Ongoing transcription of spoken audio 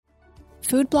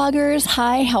Food bloggers,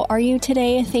 hi, how are you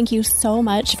today? Thank you so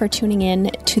much for tuning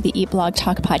in to the Eat Blog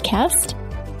Talk podcast.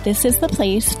 This is the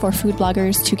place for food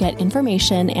bloggers to get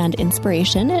information and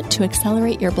inspiration to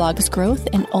accelerate your blog's growth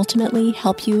and ultimately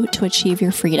help you to achieve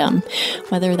your freedom,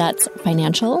 whether that's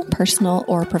financial, personal,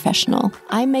 or professional.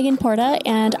 I'm Megan Porta,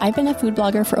 and I've been a food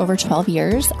blogger for over 12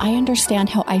 years. I understand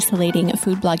how isolating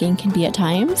food blogging can be at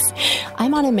times.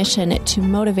 I'm on a mission to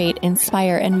motivate,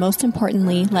 inspire, and most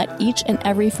importantly, let each and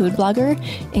every food blogger,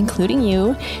 including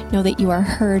you, know that you are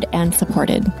heard and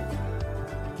supported.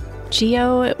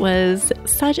 Gio was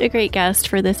such a great guest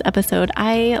for this episode.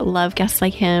 I love guests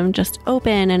like him, just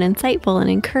open and insightful and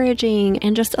encouraging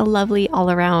and just a lovely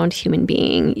all-around human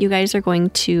being. You guys are going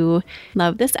to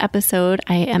love this episode,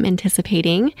 I am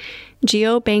anticipating.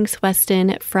 Gio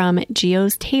Banks-Weston from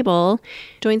Gio's Table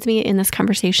joins me in this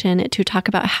conversation to talk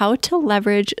about how to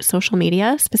leverage social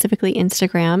media, specifically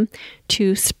Instagram,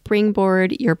 to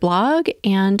springboard your blog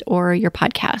and or your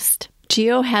podcast.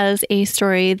 Gio has a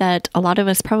story that a lot of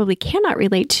us probably cannot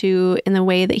relate to in the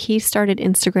way that he started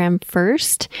Instagram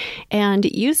first and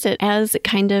used it as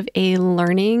kind of a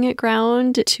learning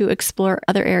ground to explore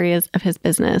other areas of his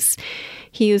business.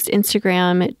 He used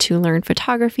Instagram to learn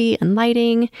photography and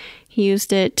lighting. He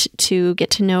used it to get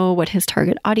to know what his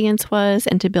target audience was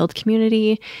and to build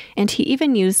community. And he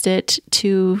even used it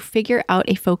to figure out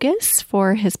a focus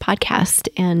for his podcast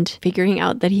and figuring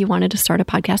out that he wanted to start a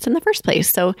podcast in the first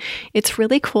place. So it's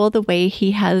really cool the way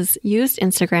he has used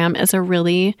Instagram as a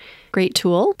really great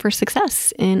tool for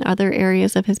success in other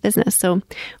areas of his business. So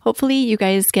hopefully you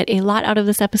guys get a lot out of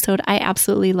this episode. I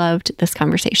absolutely loved this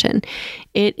conversation.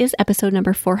 It is episode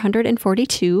number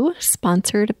 442,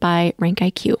 sponsored by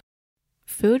RankIQ.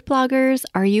 Food bloggers,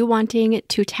 are you wanting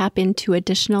to tap into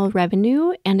additional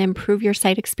revenue and improve your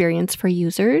site experience for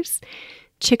users?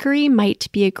 Chicory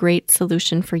might be a great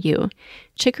solution for you.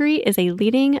 Chicory is a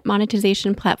leading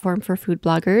monetization platform for food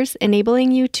bloggers,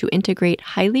 enabling you to integrate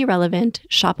highly relevant,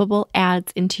 shoppable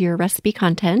ads into your recipe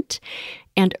content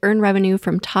and earn revenue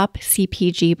from top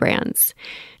CPG brands.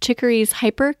 Chicory's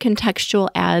hyper-contextual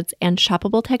ads and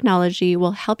shoppable technology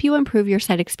will help you improve your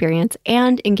site experience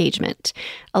and engagement,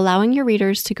 allowing your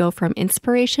readers to go from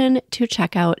inspiration to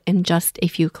checkout in just a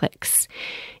few clicks.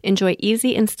 Enjoy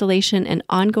easy installation and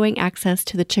ongoing access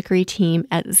to the Chicory team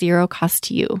at zero cost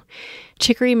to you.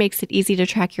 Chicory makes it easy to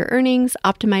track your earnings,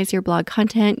 optimize your blog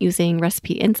content using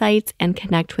recipe insights, and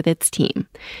connect with its team.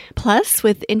 Plus,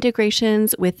 with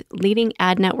integrations with leading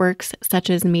ad networks such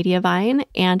as Mediavine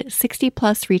and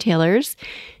 60+ retailers,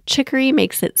 Chicory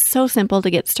makes it so simple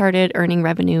to get started earning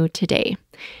revenue today.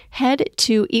 Head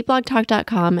to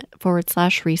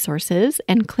eatblogtalk.com/resources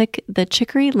and click the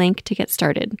Chicory link to get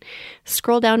started.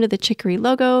 Scroll down to the Chicory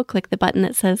logo, click the button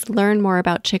that says Learn More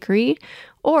About Chicory,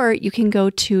 or you can go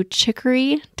to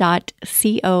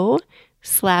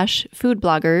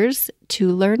chicory.co/foodbloggers to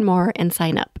learn more and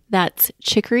sign up. That's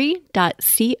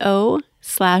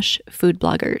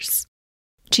chicory.co/foodbloggers.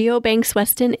 Gio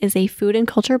Banks-Weston is a food and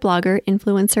culture blogger,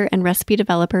 influencer, and recipe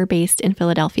developer based in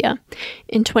Philadelphia.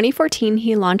 In 2014,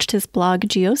 he launched his blog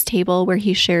Gio's Table, where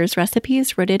he shares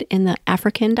recipes rooted in the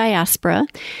African diaspora,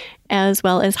 as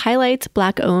well as highlights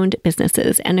Black-owned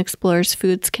businesses and explores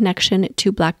food's connection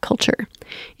to Black culture.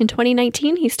 In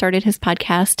 2019, he started his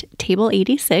podcast, Table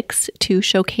 86, to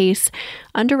showcase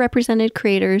underrepresented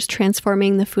creators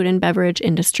transforming the food and beverage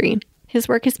industry. His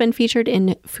work has been featured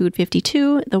in Food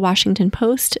 52, The Washington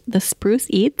Post, The Spruce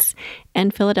Eats,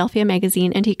 and Philadelphia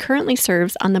Magazine, and he currently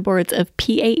serves on the boards of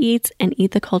PA Eats and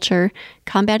Eat the Culture,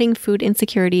 combating food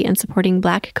insecurity and supporting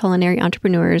Black culinary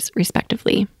entrepreneurs,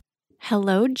 respectively.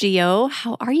 Hello, Gio.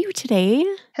 How are you today?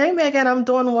 Hey, Megan. I'm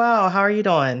doing well. How are you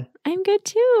doing? I'm good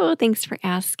too. Thanks for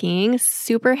asking.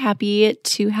 Super happy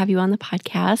to have you on the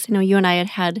podcast. I know you and I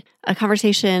had a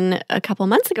conversation a couple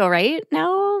months ago, right?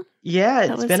 Now?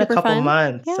 Yeah, it's been a couple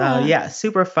months. Yeah.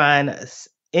 Super fun,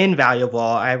 invaluable.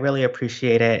 I really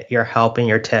appreciate it, your help and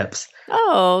your tips.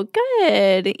 Oh,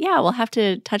 good. Yeah, we'll have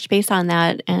to touch base on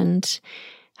that and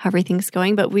how everything's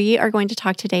going. But we are going to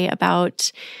talk today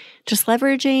about just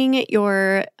leveraging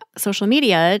your social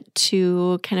media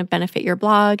to kind of benefit your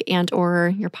blog and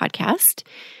or your podcast,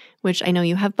 which I know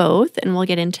you have both, and we'll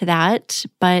get into that.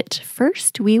 But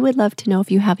first, we would love to know if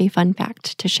you have a fun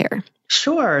fact to share.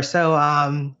 Sure. So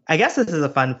I guess this is a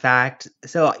fun fact.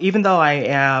 So even though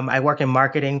I work in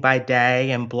marketing by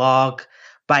day and blog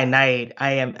by night,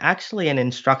 I am actually an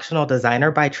instructional designer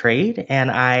by trade,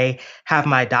 and I have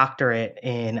my doctorate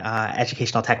in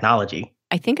educational technology.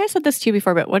 I think I said this to you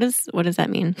before, but what does that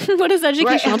mean? What is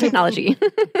educational technology?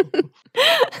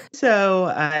 So,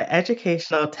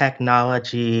 educational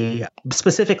technology,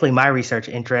 specifically my research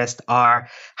interests, are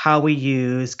how we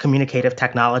use communicative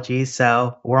technologies.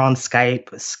 So, we're on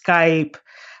Skype,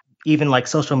 even like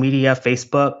social media,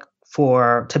 Facebook,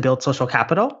 to build social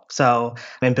capital. So,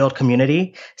 and build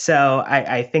community. So,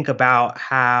 I think about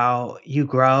how you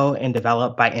grow and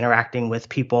develop by interacting with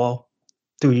people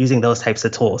through using those types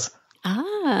of tools.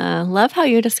 Love how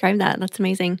you describe that. That's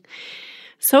amazing.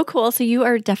 So cool. So you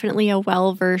are definitely a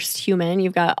well-versed human.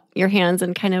 You've got your hands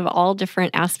in kind of all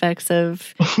different aspects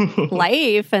of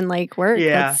life and like work.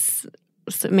 Yeah.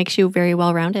 So it makes you very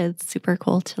well-rounded. Super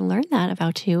cool to learn that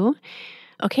about you.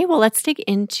 Okay, well, let's dig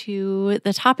into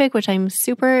the topic, which I'm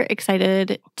super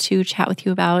excited to chat with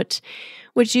you about.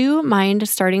 Would you mind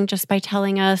starting just by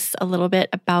telling us a little bit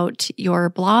about your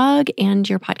blog and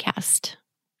your podcast?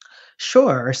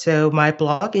 Sure. So my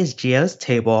blog is Geo's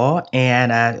Table,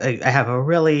 and I have a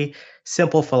really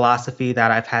simple philosophy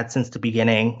that I've had since the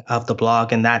beginning of the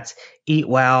blog, and that's eat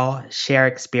well, share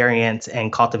experience,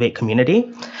 and cultivate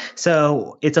community.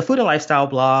 So it's a food and lifestyle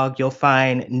blog. You'll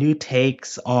find new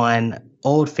takes on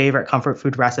old favorite comfort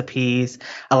food recipes,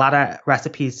 a lot of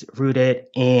recipes rooted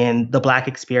in the Black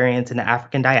experience in the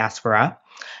African diaspora.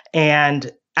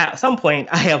 And at some point,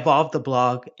 I evolved the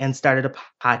blog and started a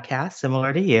podcast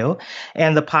similar to you.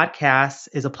 And the podcast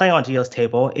is a play on Geo's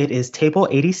Table. It is Table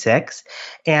 86.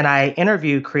 And I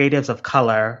interview creatives of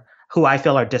color who I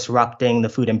feel are disrupting the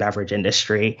food and beverage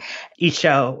industry. Each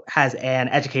show has an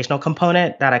educational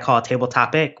component that I call a table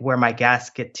topic, where my guests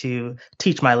get to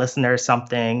teach my listeners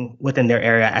something within their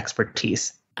area of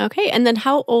expertise. Okay. And then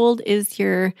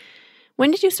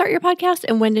when did you start your podcast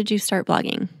and when did you start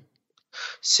blogging?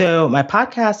 So my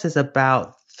podcast is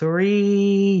about 3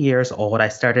 years old. I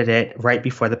started it right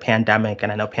before the pandemic,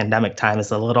 and I know pandemic time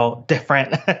is a little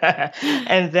different.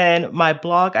 And then my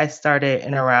blog, I started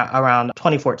in around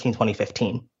 2014,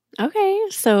 2015. Okay,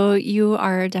 so you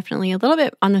are definitely a little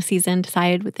bit on the seasoned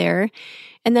side there.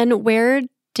 And then where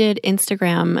did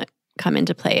Instagram come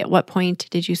into play? At what point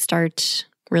did you start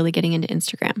really getting into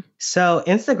Instagram? So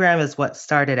Instagram is what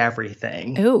started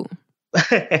everything. Oh.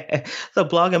 The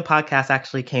blog and podcast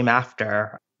actually came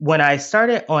after. When I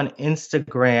started on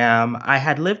Instagram, I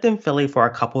had lived in Philly for a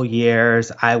couple years.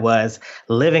 I was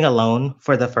living alone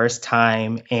for the first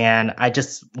time, and I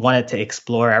just wanted to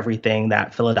explore everything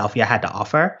that Philadelphia had to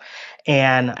offer.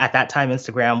 And at that time,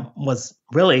 Instagram was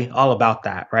really all about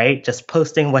that, right? Just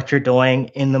posting what you're doing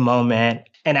in the moment.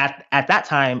 And at that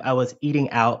time, I was eating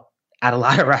out at a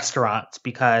lot of restaurants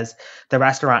because the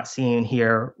restaurant scene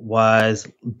here was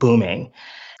booming.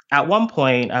 At one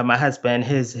point, my husband,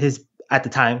 his at the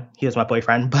time, he was my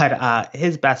boyfriend, but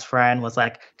his best friend was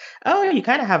like, "Oh, you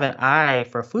kind of have an eye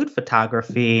for food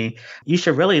photography. You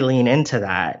should really lean into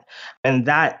that." And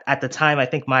that, at the time, I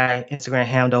think my Instagram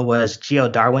handle was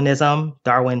Geo-Darwinism.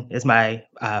 Darwin is my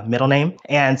middle name.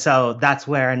 And so that's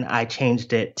when I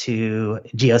changed it to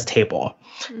Geo's Table.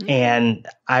 Mm-hmm. And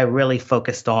I really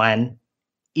focused on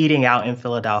eating out in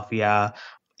Philadelphia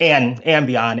and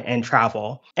beyond, and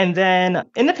travel. And then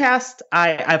in the past,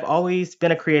 I've always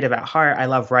been a creative at heart. I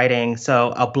love writing.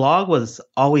 So a blog was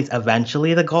always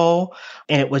eventually the goal.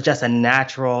 And it was just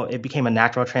it became a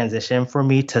natural transition for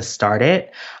me to start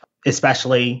it,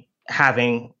 especially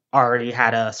having already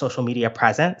had a social media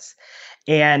presence.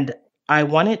 And I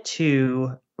wanted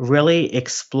to really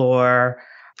explore,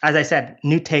 as I said,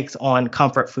 new takes on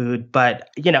comfort food. But,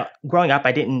 growing up,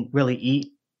 I didn't really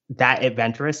eat that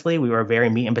adventurously. We were a very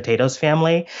meat and potatoes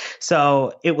family.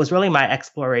 So it was really my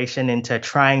exploration into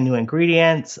trying new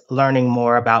ingredients, learning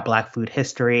more about Black food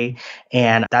history.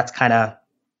 And that's kind of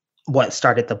what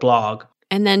started the blog.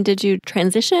 And then did you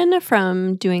transition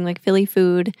from doing like Philly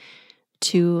food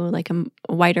to like a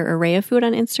wider array of food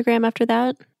on Instagram after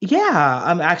that?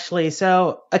 Yeah, actually.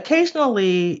 So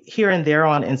occasionally here and there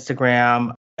on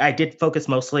Instagram, I did focus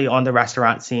mostly on the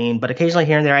restaurant scene, but occasionally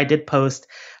here and there I did post,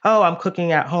 "Oh, I'm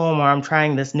cooking at home," or "I'm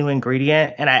trying this new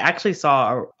ingredient." And I actually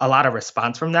saw a lot of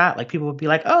response from that. Like people would be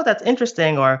like, "Oh, that's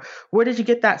interesting," or "Where did you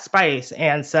get that spice?"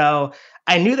 And so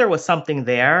I knew there was something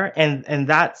there. And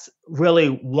that's really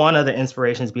one of the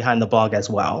inspirations behind the blog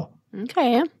as well.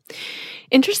 Okay.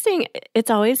 Interesting. It's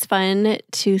always fun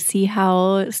to see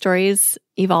how stories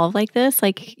evolve like this.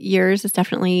 Like yours is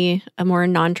definitely a more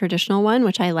non-traditional one,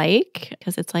 which I like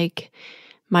because it's like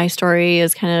my story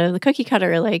is kind of the cookie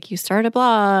cutter. Like you start a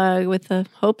blog with the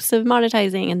hopes of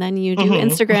monetizing and then you do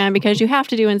Instagram because you have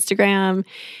to do Instagram.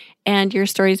 And your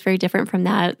story is very different from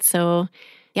that. So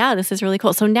yeah, this is really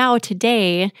cool. So now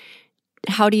today,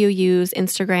 how do you use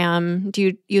Instagram? Do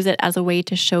you use it as a way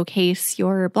to showcase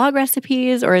your blog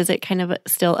recipes, or is it kind of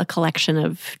still a collection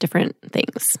of different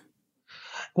things?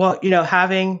 Well,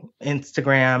 having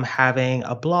Instagram, having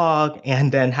a blog,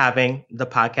 and then having the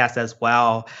podcast as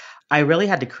well, I really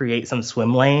had to create some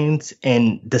swim lanes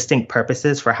and distinct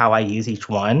purposes for how I use each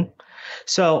one.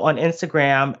 So on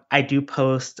Instagram, I do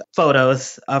post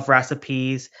photos of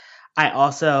recipes. I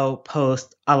also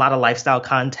post a lot of lifestyle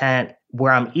content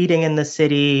where I'm eating in the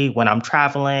city, when I'm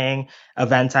traveling,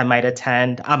 events I might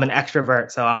attend. I'm an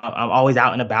extrovert, so I'm always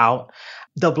out and about.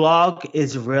 The blog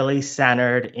is really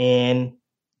centered in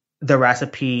the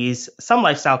recipes, some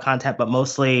lifestyle content, but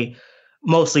mostly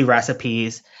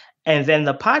recipes. And then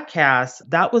the podcast,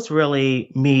 that was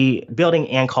really me building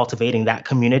and cultivating that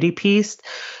community piece.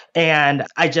 And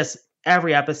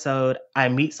every episode, I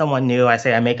meet someone new.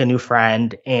 I make a new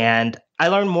friend, and I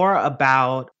learn more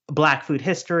about Black food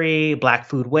history, Black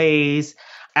food ways,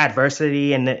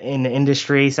 adversity in the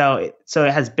industry. So it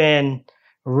has been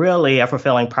really a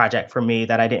fulfilling project for me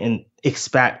that I didn't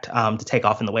expect to take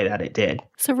off in the way that it did.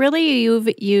 So really, you've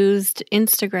used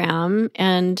Instagram,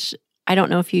 and I don't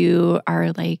know if you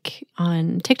are like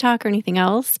on TikTok or anything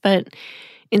else, but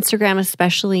Instagram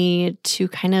especially to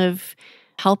kind of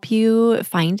help you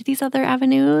find these other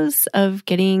avenues of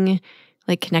getting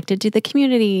like connected to the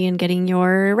community and getting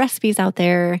your recipes out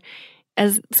there.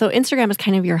 So Instagram is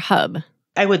kind of your hub.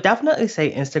 I would definitely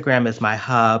say Instagram is my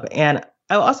hub. And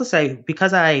I will also say,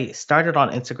 because I started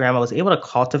on Instagram, I was able to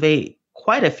cultivate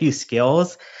quite a few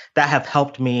skills that have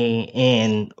helped me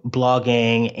in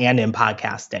blogging and in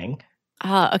podcasting.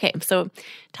 Okay. So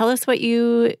tell us what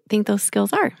you think those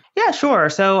skills are. Yeah, sure.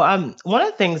 So one of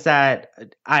the things that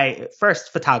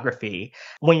first, photography.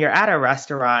 When you're at a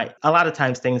restaurant, a lot of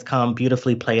times things come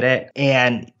beautifully plated,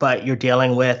 but you're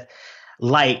dealing with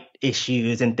light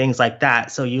issues and things like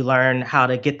that. So you learn how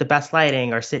to get the best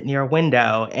lighting or sit near a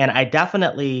window. And I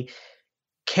definitely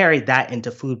carried that into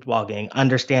food blogging,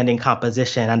 understanding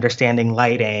composition, understanding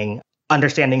lighting,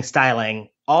 understanding styling.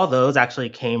 All those actually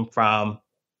came from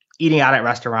eating out at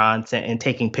restaurants and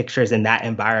taking pictures in that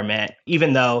environment,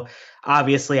 even though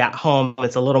obviously at home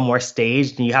it's a little more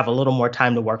staged and you have a little more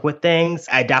time to work with things.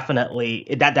 That definitely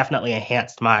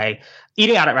enhanced my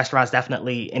eating out at restaurants,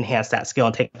 definitely enhanced that skill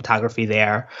and taking photography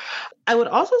there. I would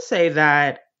also say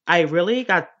that I really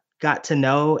got to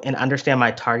know and understand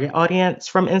my target audience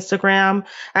from Instagram.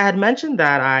 I had mentioned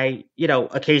that I,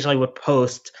 occasionally would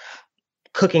post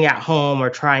cooking at home or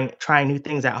trying new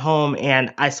things at home.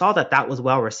 And I saw that was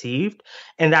well received.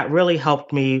 And that really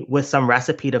helped me with some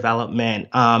recipe development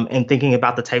and thinking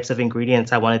about the types of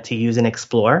ingredients I wanted to use and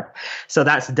explore. So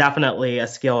that's definitely a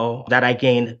skill that I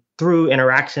gained through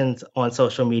interactions on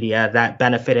social media that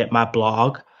benefited my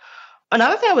blog.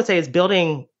 Another thing I would say is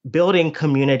building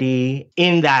community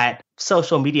in that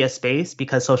social media space,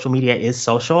 because social media is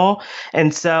social.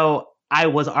 And so I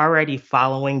was already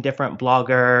following different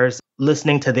bloggers,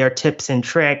 listening to their tips and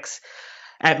tricks,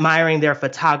 admiring their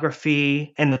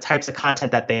photography and the types of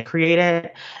content that they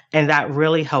created. And that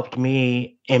really helped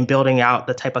me in building out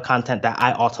the type of content that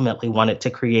I ultimately wanted to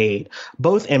create,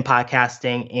 both in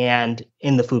podcasting and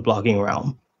in the food blogging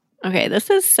realm. Okay, this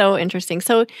is so interesting.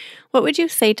 So what would you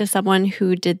say to someone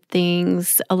who did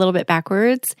things a little bit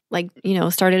backwards, like,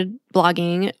 started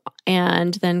blogging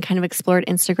and then kind of explored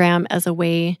Instagram as a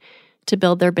way to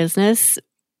build their business?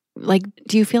 Like,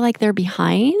 do you feel like they're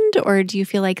behind, or do you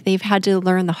feel like they've had to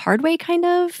learn the hard way, kind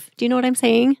of? Do you know what I'm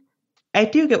saying? I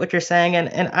do get what you're saying.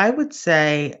 And I would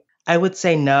say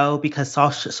no, because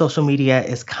social media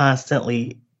is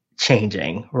constantly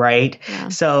changing, right? Yeah.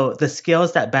 So the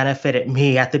skills that benefited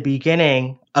me at the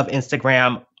beginning of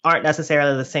Instagram aren't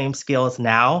necessarily the same skills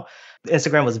now.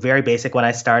 Instagram was very basic when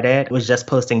I started. It was just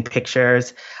posting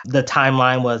pictures. The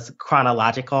timeline was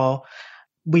chronological.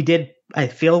 I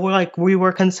feel like we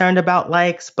were concerned about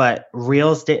likes, but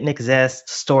reels didn't exist,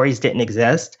 stories didn't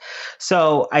exist.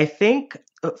 So I think,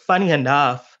 funny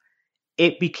enough,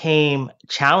 it became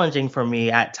challenging for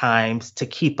me at times to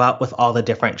keep up with all the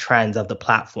different trends of the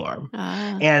platform.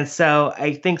 And so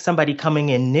I think somebody coming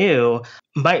in new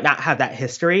might not have that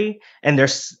history, and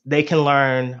they can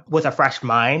learn with a fresh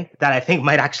mind that I think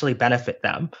might actually benefit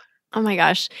them. Oh my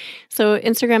gosh. So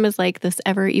Instagram is like this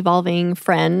ever-evolving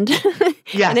friend.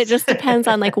 Yes. And it just depends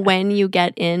on like when you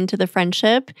get into the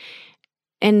friendship.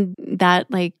 And that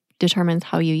like determines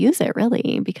how you use it,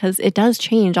 really, because it does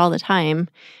change all the time.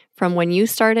 From when you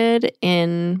started,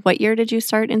 in what year did you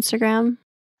start Instagram?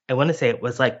 I want to say it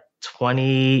was like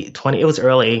 2020. It was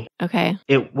early. Okay.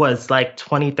 It was like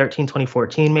 2013,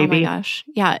 2014, maybe. Oh my gosh.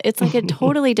 Yeah. It's like a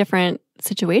totally different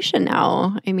situation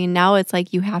now. I mean, now it's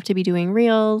like you have to be doing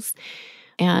reels.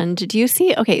 And do you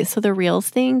see, okay, so the Reels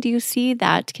thing, do you see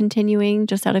that continuing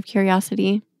just out of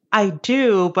curiosity? I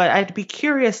do, but I'd be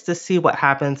curious to see what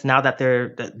happens now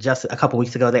that just a couple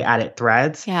weeks ago they added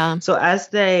threads. Yeah. So as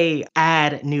they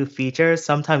add new features,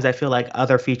 sometimes I feel like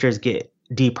other features get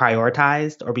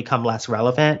deprioritized or become less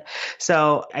relevant.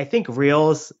 So I think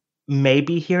Reels may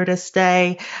be here to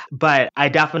stay, but I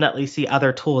definitely see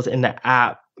other tools in the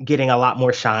app getting a lot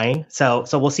more shine. So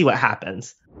we'll see what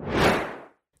happens.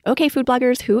 Okay, food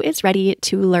bloggers, who is ready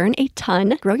to learn a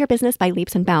ton, grow your business by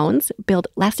leaps and bounds, build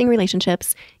lasting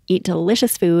relationships, eat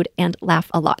delicious food, and laugh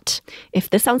a lot?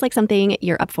 If this sounds like something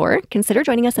you're up for, consider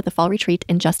joining us at the fall retreat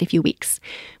in just a few weeks.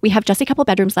 We have just a couple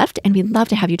bedrooms left, and we'd love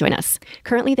to have you join us.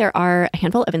 Currently, there are a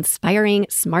handful of inspiring,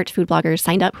 smart food bloggers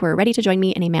signed up who are ready to join me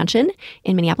in a mansion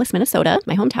in Minneapolis, Minnesota,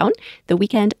 my hometown, the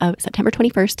weekend of September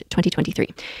 21st, 2023.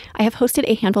 I have hosted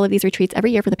a handful of these retreats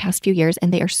every year for the past few years,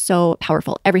 and they are so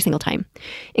powerful every single time.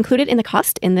 Included in the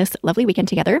cost in this lovely weekend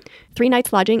together, 3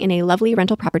 nights lodging in a lovely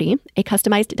rental property, a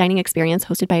customized dining experience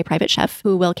hosted by a private chef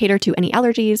who will cater to any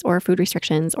allergies or food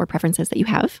restrictions or preferences that you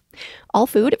have, all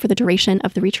food for the duration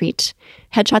of the retreat,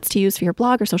 headshots to use for your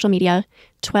blog or social media,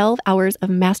 12 hours of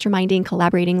masterminding,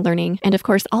 collaborating, learning, and of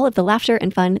course, all of the laughter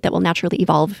and fun that will naturally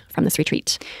evolve from this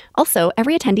retreat. Also,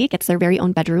 every attendee gets their very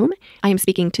own bedroom. I am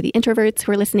speaking to the introverts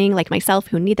who are listening, like myself,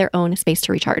 who need their own space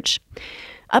to recharge.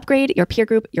 Upgrade your peer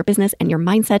group, your business, and your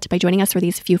mindset by joining us for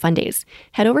these few fun days.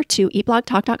 Head over to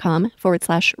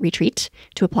eatblogtalk.com/retreat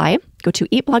to apply. Go to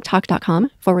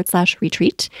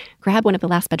eatblogtalk.com/retreat. Grab one of the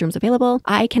last bedrooms available.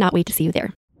 I cannot wait to see you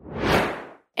there.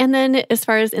 And then as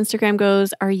far as Instagram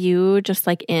goes, are you just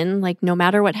no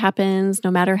matter what happens,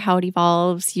 no matter how it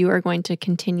evolves, you are going to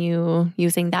continue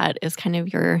using that as kind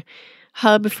of your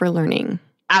hub for learning?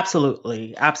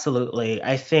 Absolutely. Absolutely.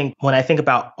 I think when I think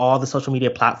about all the social media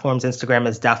platforms, Instagram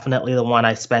is definitely the one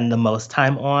I spend the most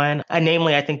time on. And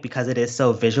namely, I think because it is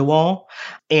so visual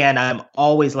and I'm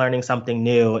always learning something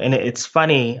new. And it's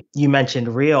funny, you mentioned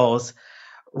Reels.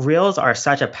 Reels are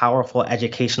such a powerful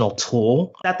educational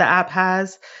tool that the app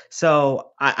has.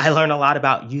 So I learn a lot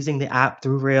about using the app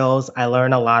through Reels. I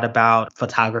learn a lot about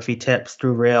photography tips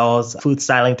through Reels, food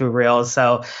styling through Reels.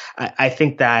 So I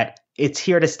think that it's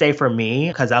here to stay for me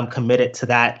because I'm committed to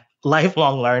that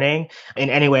lifelong learning in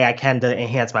any way I can to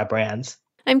enhance my brands.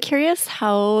 I'm curious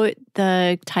how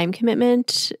the time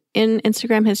commitment in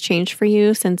Instagram has changed for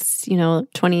you since,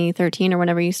 2013 or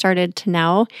whenever you started to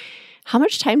now. How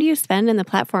much time do you spend in the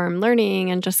platform learning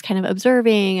and just kind of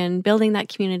observing and building that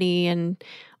community and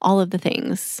all of the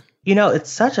things? It's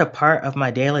such a part of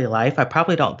my daily life. I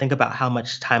probably don't think about how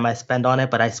much time I spend on it,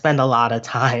 but I spend a lot of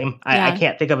time. Yeah. I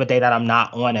can't think of a day that I'm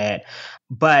not on it.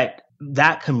 But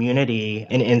that community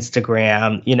in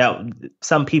Instagram,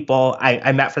 some people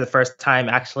I met for the first time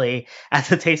actually at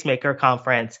the Tastemaker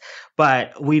conference,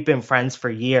 but we've been friends for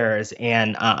years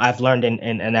and I've learned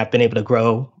and I've been able to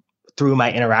grow through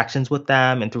my interactions with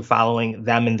them and through following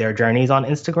them in their journeys on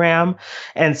Instagram.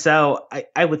 And so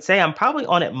I would say I'm probably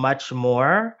on it much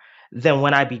more than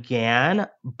when I began.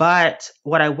 But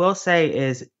what I will say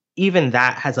is even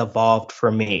that has evolved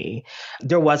for me.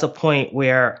 There was a point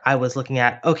where I was looking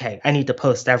at, okay, I need to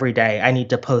post every day. I need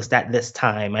to post at this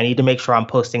time. I need to make sure I'm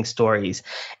posting stories.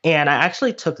 And I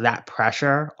actually took that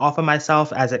pressure off of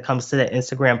myself as it comes to the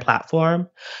Instagram platform.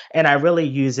 And I really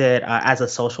use it as a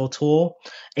social tool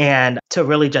and to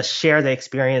really just share the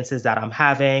experiences that I'm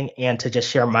having and to just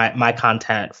share my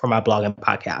content for my blog and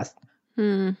podcast.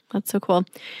 That's so cool.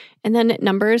 And then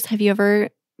numbers, have you ever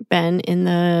been in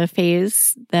the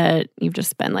phase that you've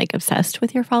just been obsessed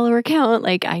with your follower count?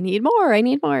 I need more.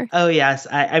 Oh, yes.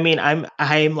 I'm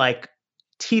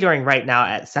teetering right now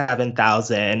at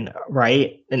 7,000,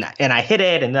 right? And I hit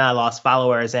it and then I lost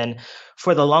followers. And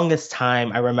for the longest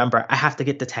time, I remember I have to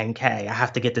get to 10K. I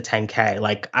have to get to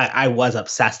 10K. I was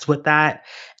obsessed with that.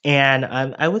 And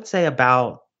I would say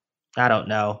about, I don't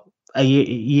know, a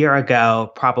year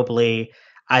ago, probably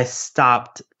I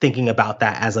stopped thinking about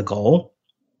that as a goal.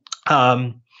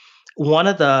 One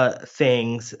of the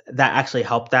things that actually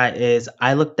helped that is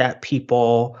I looked at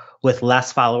people with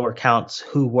less follower counts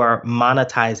who were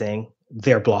monetizing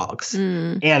their blogs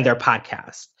and their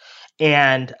podcasts.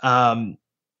 And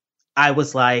I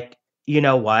was like, you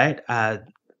know what?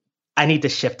 I need to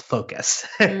shift focus.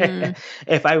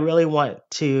 If I really want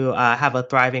to have a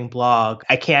thriving blog,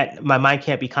 my mind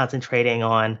can't be concentrating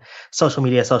on social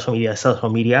media.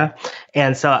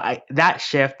 And so that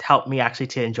shift helped me actually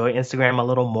to enjoy Instagram a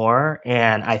little more.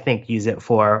 And I think use it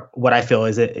for what I feel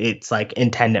is it's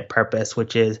intended purpose,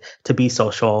 which is to be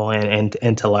social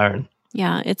and to learn.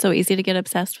 Yeah, it's so easy to get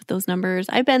obsessed with those numbers.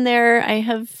 I've been there. I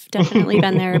have definitely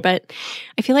been there, but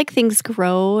I feel like things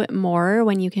grow more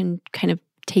when you can kind of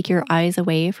take your eyes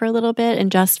away for a little bit and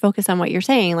just focus on what you're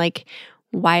saying, like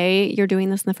why you're doing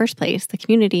this in the first place, the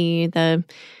community,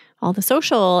 all the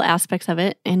social aspects of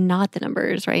it, and not the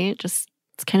numbers, right? Just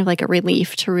it's kind of like a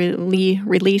relief to really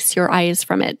release your eyes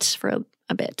from it for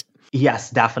a bit. Yes,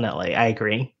 definitely. I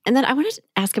agree. And then I wanted to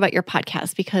ask about your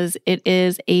podcast because it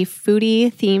is a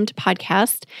foodie themed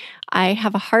podcast. I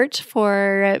have a heart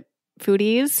for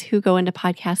foodies who go into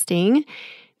podcasting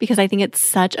because I think it's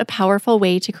such a powerful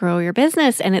way to grow your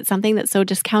business. And it's something that's so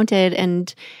discounted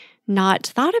and not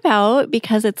thought about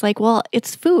because it's like, well,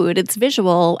 it's food, it's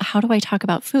visual. How do I talk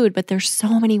about food? But there's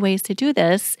so many ways to do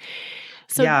this.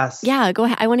 So yes. Yeah, go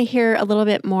ahead. I want to hear a little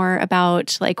bit more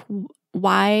about like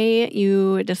why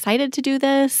you decided to do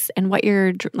this and what are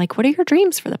your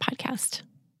dreams for the podcast?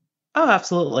 Oh,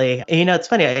 absolutely. And, it's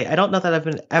funny. I don't know that I've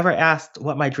been ever asked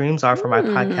what my dreams are for my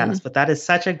podcast, but that is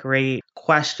such a great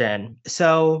question.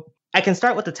 So I can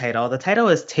start with the title. The title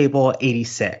is Table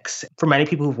 86. For many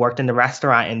people who've worked in the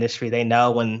restaurant industry, they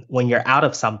know when you're out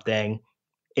of something,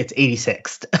 it's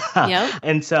 86th. Yep.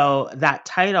 And so that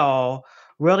title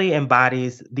really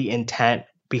embodies the intent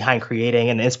behind creating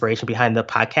and the inspiration behind the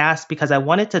podcast, because I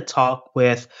wanted to talk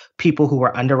with people who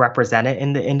were underrepresented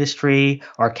in the industry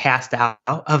or cast out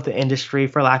of the industry,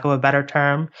 for lack of a better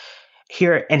term,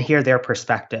 hear their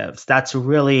perspectives. That's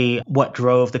really what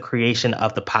drove the creation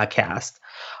of the podcast.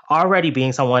 Already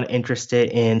being someone interested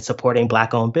in supporting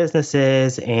Black-owned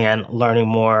businesses and learning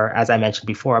more, as I mentioned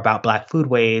before, about Black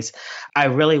foodways, I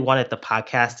really wanted the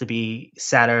podcast to be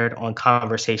centered on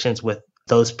conversations with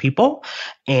those people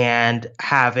and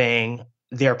having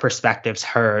their perspectives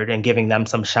heard and giving them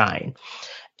some shine.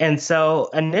 And so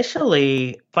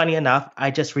initially, funny enough,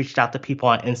 I just reached out to people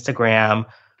on Instagram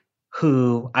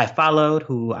who I followed,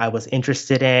 who I was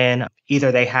interested in.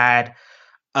 Either they had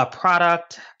a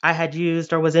product I had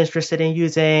used or was interested in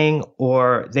using,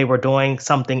 or they were doing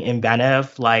something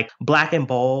inventive like Black and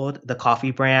Bold, the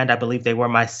coffee brand. I believe they were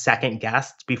my second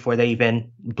guest before they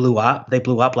even blew up. They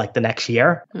blew up like the next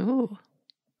year. Ooh.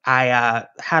 I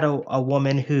had a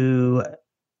woman who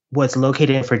was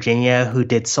located in Virginia who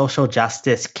did social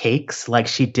justice cakes. Like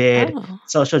she did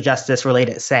social justice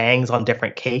related sayings on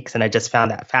different cakes. And I just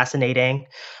found that fascinating.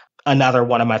 Another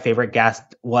one of my favorite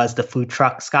guests was the food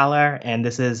truck scholar. And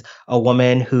this is a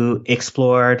woman who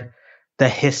explored the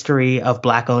history of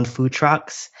Black-owned food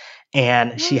trucks.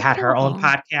 And she had her own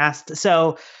podcast.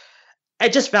 So I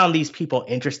just found these people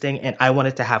interesting and I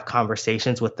wanted to have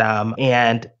conversations with them.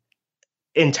 And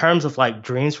in terms of like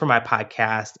dreams for my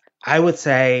podcast, I would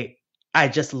say I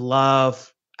just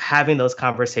love having those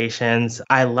conversations.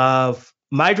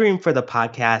 My dream for the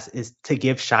podcast is to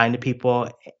give shine to people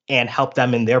and help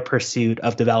them in their pursuit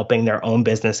of developing their own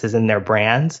businesses and their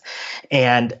brands.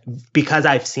 And because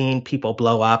I've seen people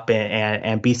blow up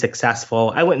and be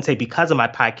successful, I wouldn't say because of my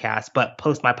podcast, but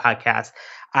post my podcast,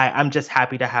 I'm just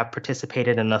happy to have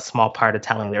participated in a small part of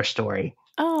telling their story.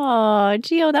 Oh,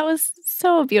 Gio, that was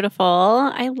so beautiful.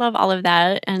 I love all of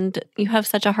that. And you have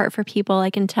such a heart for people, I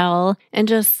can tell. And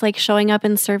just like showing up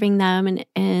and serving them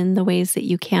in the ways that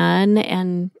you can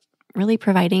and really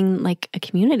providing like a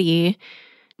community.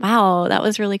 Wow, that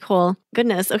was really cool.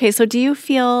 Goodness. Okay, so do you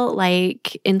feel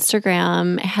like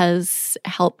Instagram has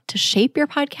helped to shape your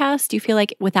podcast? Do you feel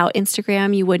like without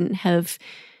Instagram, you wouldn't have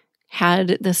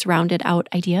had this rounded out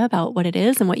idea about what it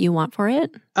is and what you want for it?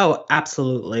 Oh,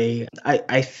 absolutely.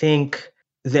 I think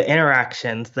the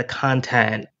interactions, the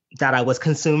content that I was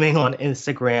consuming on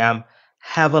Instagram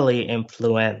heavily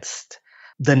influenced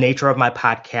the nature of my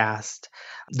podcast,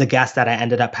 the guests that I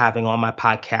ended up having on my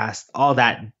podcast, all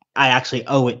that. I actually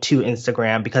owe it to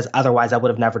Instagram because otherwise I would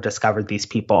have never discovered these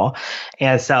people.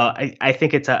 And so I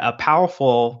think it's a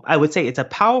powerful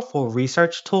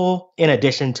research tool in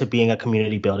addition to being a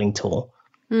community building tool.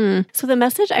 So the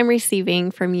message I'm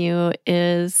receiving from you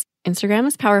is Instagram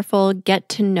is powerful, get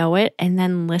to know it, and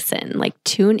then listen, like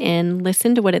tune in,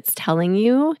 listen to what it's telling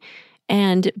you,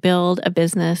 and build a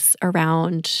business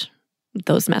around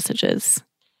those messages.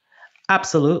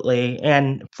 Absolutely.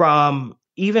 And from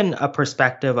even a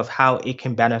perspective of how it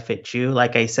can benefit you.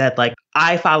 Like I said, like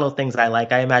I follow things I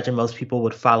like. I imagine most people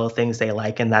would follow things they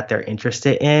like and that they're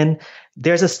interested in.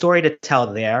 There's a story to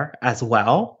tell there as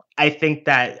well. I think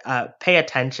that pay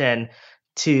attention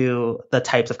to the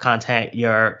types of content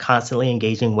you're constantly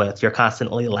engaging with, you're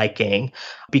constantly liking,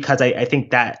 because I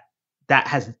think that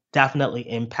has definitely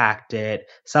impacted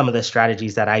some of the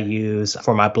strategies that I use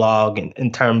for my blog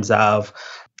in terms of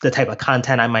the type of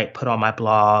content I might put on my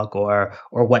blog or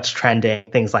what's trending,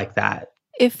 things like that.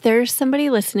 If there's somebody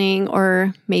listening,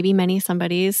 or maybe many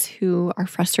somebodies who are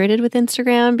frustrated with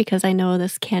Instagram, because I know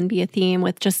this can be a theme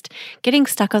with just getting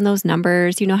stuck on those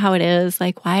numbers. You know how it is.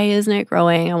 Like, why isn't it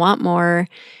growing? I want more.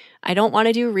 I don't want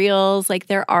to do reels. Like,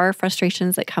 there are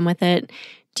frustrations that come with it.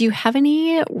 Do you have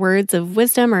any words of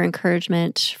wisdom or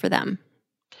encouragement for them?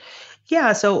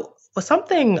 Yeah. So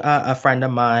something a friend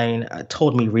of mine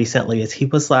told me recently is he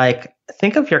was like,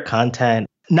 think of your content,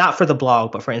 not for the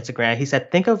blog, but for Instagram. He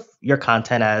said, think of your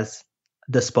content as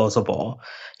disposable.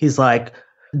 He's like,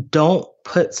 don't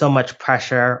put so much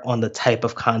pressure on the type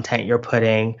of content you're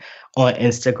putting on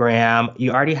Instagram.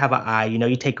 You already have an eye,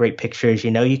 you take great pictures,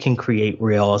 you can create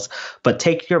reels, but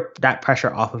take that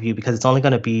pressure off of you because it's only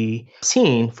going to be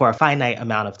seen for a finite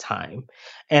amount of time.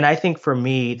 And I think for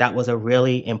me, that was a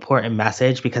really important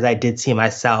message because I did see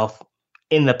myself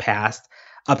in the past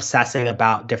obsessing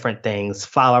about different things,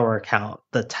 follower count,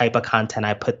 the type of content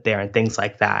I put there and things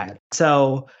like that.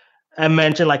 So I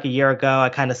mentioned like a year ago, I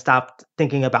kind of stopped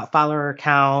thinking about follower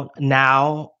count.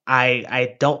 Now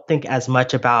I don't think as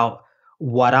much about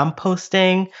what I'm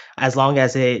posting as long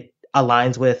as it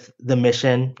aligns with the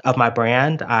mission of my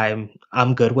brand.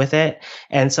 I'm good with it.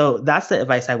 And so that's the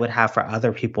advice I would have for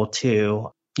other people too.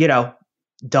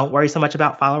 Don't worry so much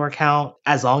about follower count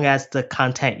as long as the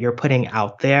content you're putting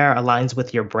out there aligns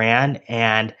with your brand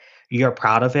and you're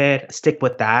proud of it. Stick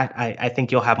with that. I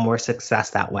think you'll have more success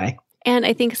that way. And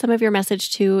I think some of your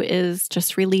message too is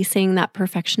just releasing that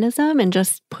perfectionism and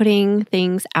just putting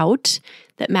things out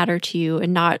that matter to you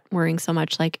and not worrying so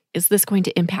much like, is this going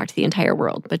to impact the entire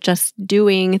world? But just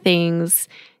doing things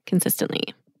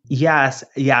consistently. Yes.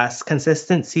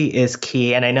 Consistency is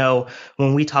key. And I know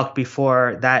when we talked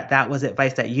before that was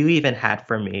advice that you even had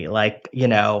for me,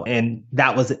 and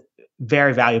that was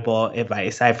very valuable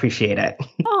advice. I appreciate it.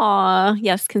 Aw,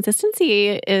 yes.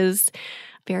 Consistency is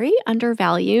very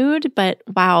undervalued, but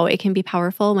wow, it can be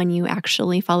powerful when you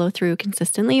actually follow through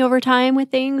consistently over time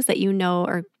with things that you know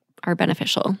are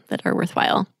beneficial, that are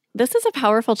worthwhile. This is a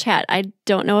powerful chat. I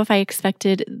don't know if I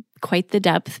expected quite the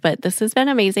depth, but this has been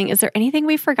amazing. Is there anything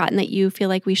we've forgotten that you feel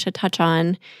like we should touch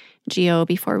on, Gio,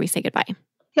 before we say goodbye?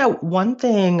 Yeah, one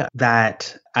thing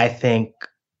that I think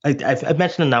I've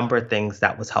mentioned a number of things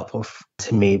that was helpful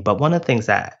to me, but one of the things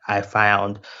that I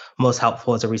found most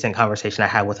helpful is a recent conversation I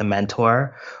had with a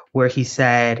mentor where he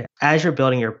said, as you're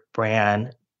building your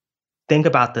brand, think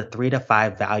about the 3 to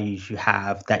 5 values you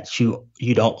have that you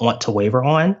don't want to waver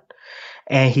on.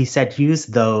 And he said, use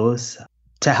those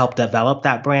to help develop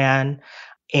that brand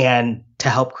and to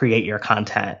help create your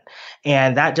content.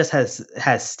 And that just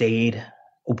has stayed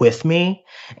with me.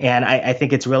 And I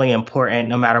think it's really important,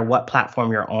 no matter what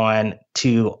platform you're on,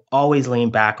 to always lean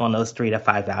back on those 3 to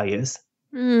 5 values.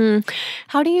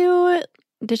 How do you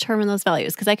determine those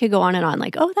values? Because I could go on and on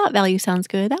like, oh, that value sounds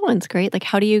good. That one's great. Like,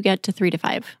 how do you get to 3 to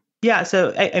 5? Yeah,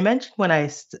 so I mentioned when I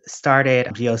started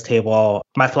Gio's Table,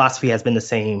 my philosophy has been the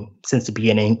same since the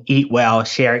beginning: eat well,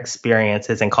 share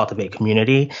experiences, and cultivate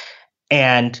community.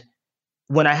 And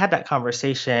when I had that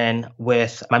conversation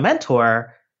with my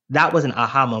mentor, that was an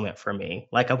aha moment for me.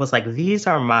 Like, I was like, these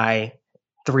are my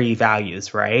 3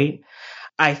 values, right?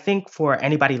 I think for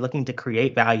anybody looking to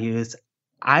create values,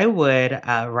 I would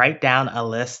write down a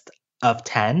list of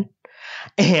 10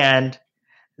 and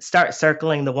start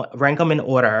circling rank them in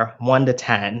order 1 to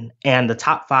 10. And the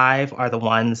top 5 are the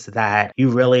ones that you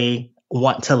really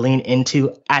want to lean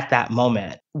into at that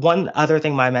moment. One other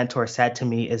thing my mentor said to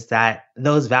me is that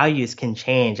those values can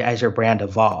change as your brand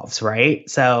evolves, right?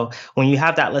 So when you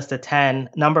have that list of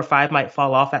 10, number 5 might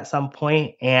fall off at some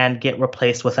point and get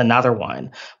replaced with another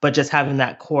one. But just having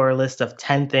that core list of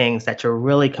 10 things that you're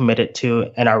really committed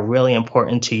to and are really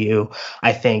important to you,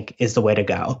 I think is the way to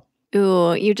go.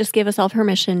 Ooh, you just gave us all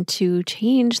permission to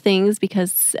change things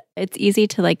because it's easy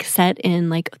to like set in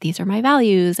like, these are my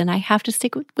values and I have to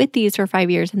stick with these for 5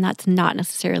 years. And that's not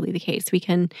necessarily the case. We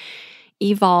can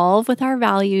evolve with our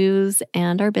values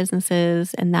and our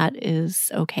businesses, and that is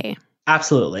okay.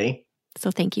 Absolutely. So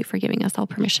thank you for giving us all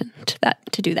permission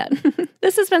to do that.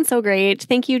 This has been so great.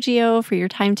 Thank you, Gio, for your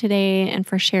time today and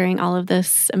for sharing all of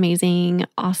this amazing,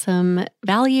 awesome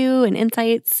value and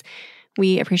insights.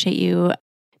 We appreciate you.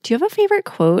 Do you have a favorite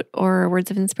quote or words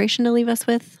of inspiration to leave us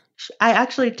with? I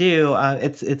actually do.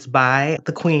 It's by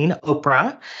the Queen,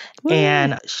 Oprah. Woo.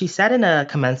 And she said in a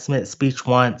commencement speech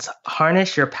once,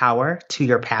 harness your power to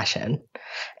your passion.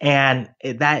 And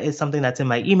that is something that's in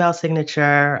my email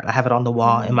signature. I have it on the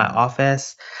wall in my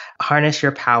office. Harness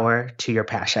your power to your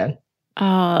passion.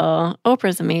 Oh,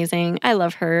 Oprah's amazing. I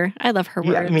love her. I love her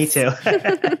words. Yeah, me too.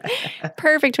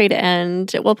 Perfect way to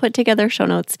end. We'll put together a show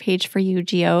notes page for you,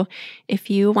 Gio.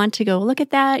 If you want to go look at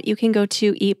that, you can go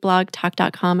to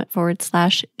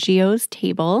eatblogtalk.com/Gio's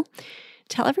Table.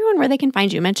 Tell everyone where they can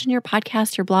find you. Mention your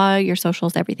podcast, your blog, your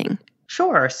socials, everything.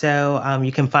 Sure. So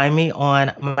you can find me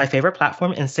on my favorite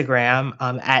platform, Instagram,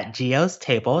 at Gio's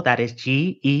Table. That is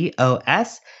GeosTable.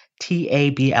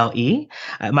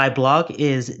 My blog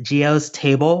is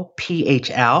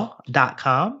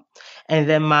geostablephl.com. And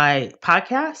then my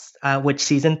podcast, which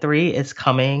season 3 is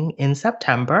coming in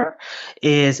September,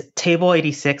 is Table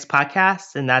 86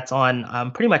 Podcast. And that's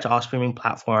on pretty much all streaming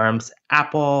platforms,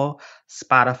 Apple,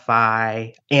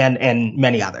 Spotify, and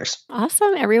many others.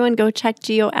 Awesome. Everyone go check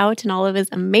Gio out and all of his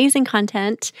amazing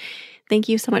content. Thank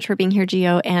you so much for being here,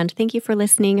 Gio. And thank you for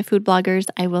listening, food bloggers.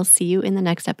 I will see you in the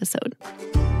next episode.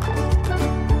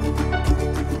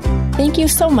 Thank you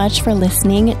so much for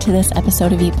listening to this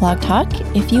episode of Eat Blog Talk.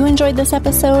 If you enjoyed this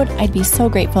episode, I'd be so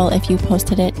grateful if you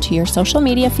posted it to your social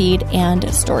media feed and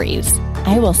stories.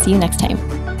 I will see you next time.